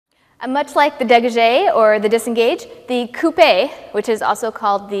And much like the dégagé or the disengage, the coupe, which is also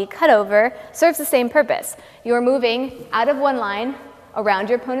called the cutover, serves the same purpose. You're moving out of one line around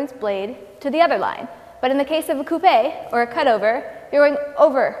your opponent's blade to the other line. But in the case of a coupe or a cutover, you're going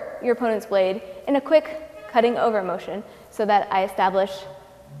over your opponent's blade in a quick cutting over motion so that I establish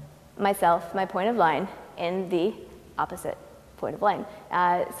myself, my point of line, in the opposite point of line.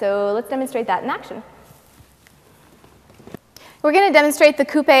 So let's demonstrate that in action. We're going to demonstrate the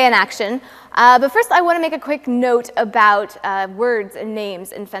coupe in action, but first I want to make a quick note about words and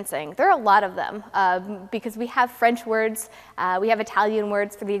names in fencing. There are a lot of them because we have French words, we have Italian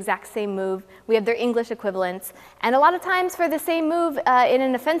words for the exact same move, we have their English equivalents, and a lot of times for the same move in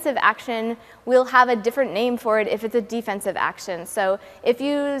an offensive action, we'll have a different name for it if it's a defensive action. So if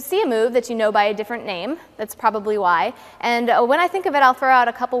you see a move that you know by a different name, that's probably why. And when I think of it, I'll throw out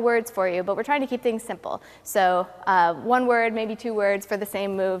a couple words for you, but we're trying to keep things simple. So one word, maybe two words for the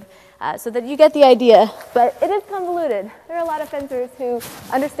same move, so that you get the idea. But it is convoluted. There are a lot of fencers who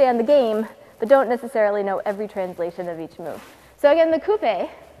understand the game, but don't necessarily know every translation of each move. So again, the coupe,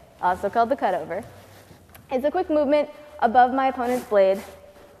 also called the cutover, is a quick movement above my opponent's blade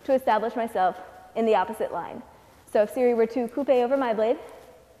to establish myself in the opposite line. So if Siri were to coupe over my blade,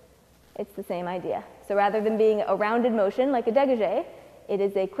 it's the same idea. So rather than being a rounded motion like a dégagé, it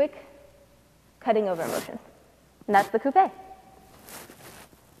is a quick cutting over motion. And that's the coupe.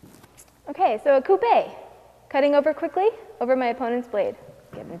 Okay, so a coupe, cutting over quickly over my opponent's blade,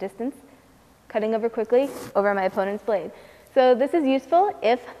 given distance, cutting over quickly over my opponent's blade. So this is useful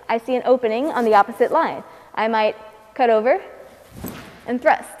if I see an opening on the opposite line. I might cut over and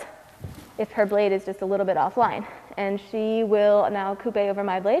thrust if her blade is just a little bit offline. And she will now coupe over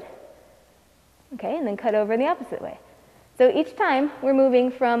my blade, okay, and then cut over in the opposite way. So each time we're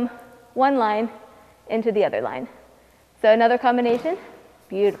moving from one line into the other line. So another combination,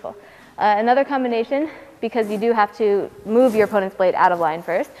 beautiful. Another combination, because you do have to move your opponent's blade out of line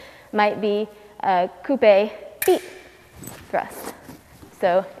first, might be coupe, beat, thrust.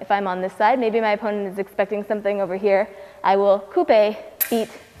 So if I'm on this side, maybe my opponent is expecting something over here. I will coupe, beat,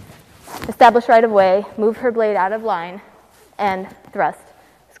 establish right of way, move her blade out of line, and thrust,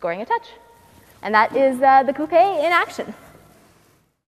 scoring a touch. And that is the coupe in action.